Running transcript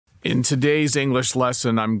In today's English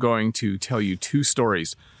lesson, I'm going to tell you two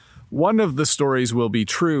stories. One of the stories will be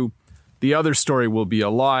true, the other story will be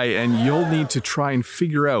a lie, and you'll need to try and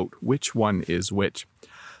figure out which one is which.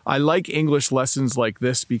 I like English lessons like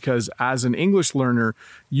this because as an English learner,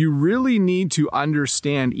 you really need to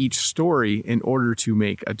understand each story in order to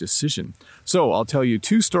make a decision. So I'll tell you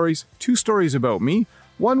two stories about me.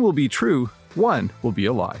 One will be true, one will be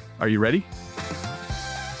a lie. Are you ready?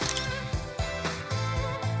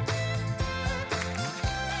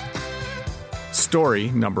 Story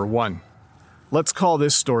number one. Let's call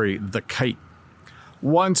this story The Kite.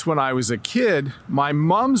 Once when I was a kid, my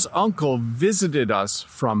mom's uncle visited us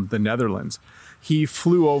from the Netherlands. He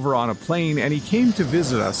flew over on a plane and he came to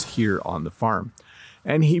visit us here on the farm.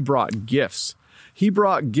 And he brought gifts. He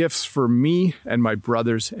brought gifts for me and my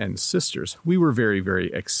brothers and sisters. We were very,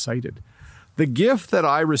 very excited. The gift that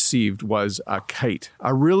I received was a kite,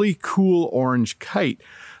 a really cool orange kite.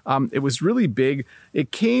 It was really big.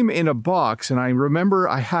 It came in a box, and I remember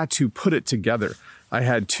I had to put it together. I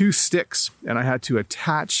had two sticks, and I had to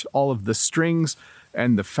attach all of the strings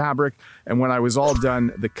and the fabric. And when I was all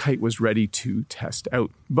done, the kite was ready to test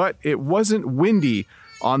out. But it wasn't windy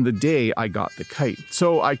on the day I got the kite,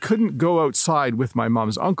 so I couldn't go outside with my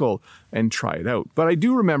mom's uncle and try it out. But I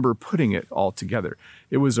do remember putting it all together.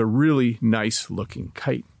 It was a really nice looking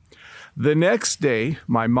kite. The next day,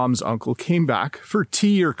 my mom's uncle came back for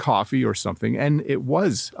tea or coffee or something, and it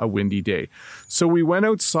was a windy day. So we went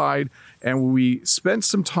outside and we spent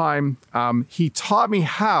some time. He taught me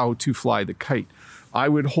how to fly the kite. I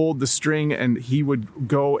would hold the string and he would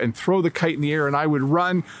go and throw the kite in the air and I would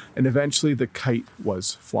run, and eventually the kite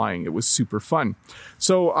was flying. It was super fun.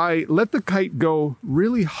 So I let the kite go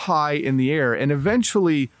really high in the air, and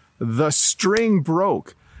eventually the string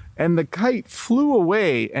broke. And the kite flew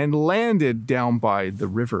away and landed down by the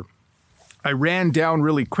river. I ran down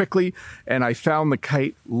really quickly and I found the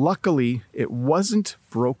kite. Luckily, it wasn't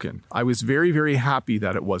broken. I was very, very happy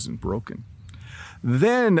that it wasn't broken.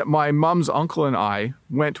 Then my mom's uncle and I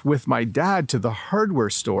went with my dad to the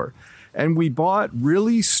hardware store and we bought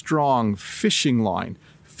really strong fishing line.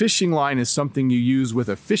 Fishing line is something you use with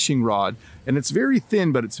a fishing rod, and it's very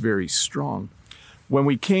thin, but it's very strong. When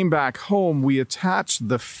we came back home, we attached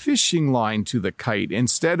the fishing line to the kite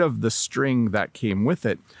instead of the string that came with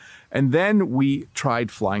it. And then we tried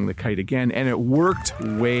flying the kite again, and it worked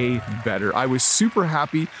way better. I was super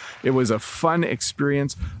happy. It was a fun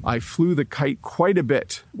experience. I flew the kite quite a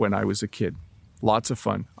bit when I was a kid. Lots of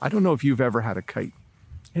fun. I don't know if you've ever had a kite.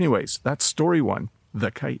 Anyways, that's story one,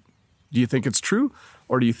 the kite. Do you think it's true,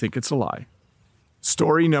 or do you think it's a lie?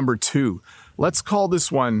 Story number two. Let's call this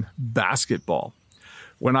one basketball.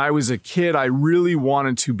 When I was a kid, I really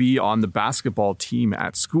wanted to be on the basketball team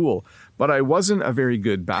at school, but I wasn't a very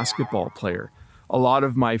good basketball player. A lot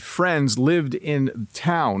of my friends lived in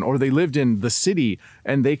town or they lived in the city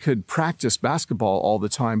and they could practice basketball all the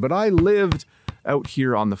time, but I lived out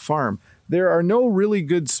here on the farm. There are no really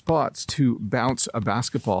good spots to bounce a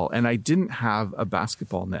basketball, and I didn't have a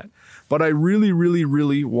basketball net. But I really, really,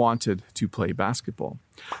 really wanted to play basketball.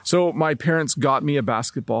 So my parents got me a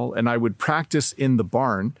basketball, and I would practice in the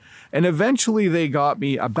barn. And eventually they got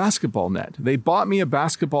me a basketball net. They bought me a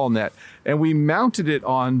basketball net, and we mounted it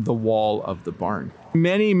on the wall of the barn.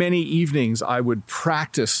 Many, many evenings I would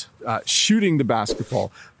practice shooting the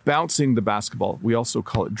basketball, bouncing the basketball. We also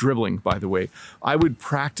call it dribbling, by the way. I would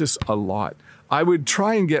practice a lot. I would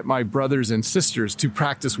try and get my brothers and sisters to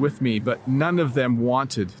practice with me, but none of them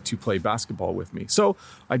wanted to play basketball with me. So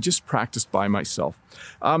I just practiced by myself.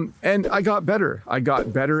 And I got better. I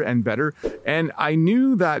got better and better. And I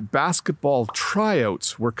knew that basketball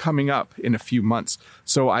tryouts were coming up in a few months.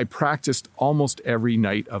 So I practiced almost every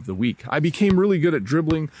night of the week. I became really good at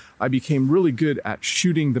dribbling. I became really good at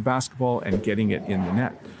shooting the basketball and getting it in the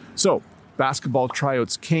net. So basketball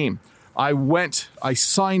tryouts came. I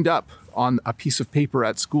signed up on a piece of paper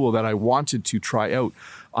at school that I wanted to try out.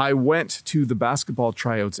 I went to the basketball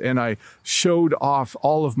tryouts and I showed off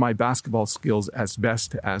all of my basketball skills as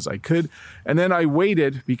best as I could. And then I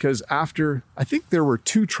waited because I think there were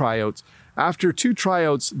two tryouts. After two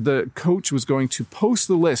tryouts, the coach was going to post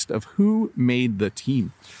the list of who made the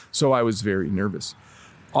team. So I was very nervous.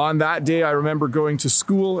 On that day, I remember going to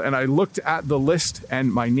school and I looked at the list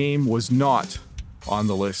and my name was not on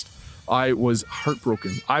the list. I was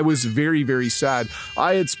heartbroken. I was very, very sad.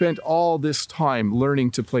 I had spent all this time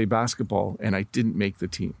learning to play basketball and I didn't make the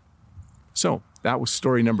team. So that was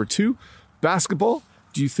story number two. Basketball,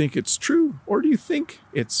 do you think it's true or do you think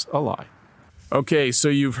it's a lie? Okay, so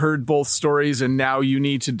you've heard both stories, and now you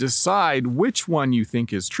need to decide which one you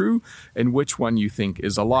think is true and which one you think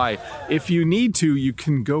is a lie. If you need to, you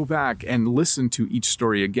can go back and listen to each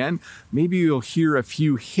story again. Maybe you'll hear a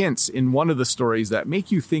few hints in one of the stories that make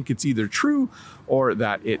you think it's either true or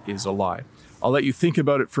that it is a lie. I'll let you think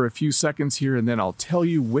about it for a few seconds here, and then I'll tell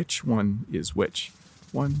you which one is which.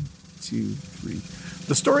 1, 2, 3.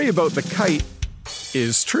 The story about the kite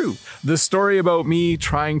is true. The story about me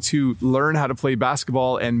trying to learn how to play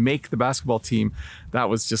basketball and make the basketball team, that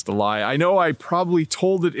was just a lie. I know I probably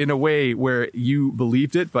told it in a way where you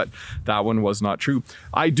believed it, but that one was not true.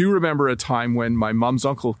 I do remember a time when my mom's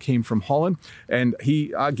uncle came from Holland and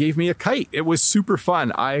he gave me a kite. It was super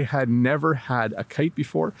fun. I had never had a kite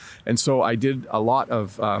before, and so I did a lot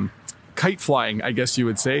of kite flying, I guess you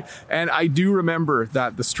would say. And I do remember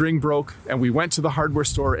that the string broke and we went to the hardware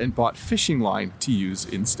store and bought fishing line to use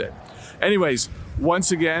instead. Anyways,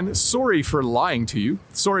 once again, sorry for lying to you.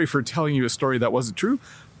 Sorry for telling you a story that wasn't true,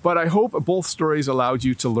 but I hope both stories allowed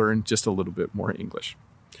you to learn just a little bit more English.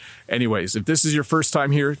 Anyways, if this is your first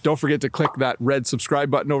time here, don't forget to click that red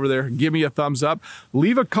subscribe button over there. Give me a thumbs up.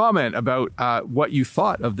 Leave a comment about what you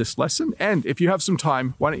thought of this lesson. And if you have some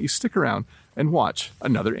time, why don't you stick around and watch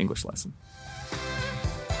another English lesson.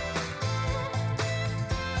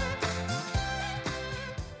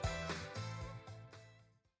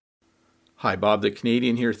 Hi, Bob the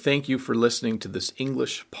Canadian here. Thank you for listening to this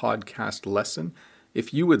English podcast lesson.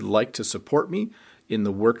 If you would like to support me in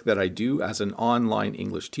the work that I do as an online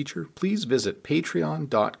English teacher, please visit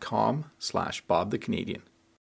patreon.com/BobTheCanadian.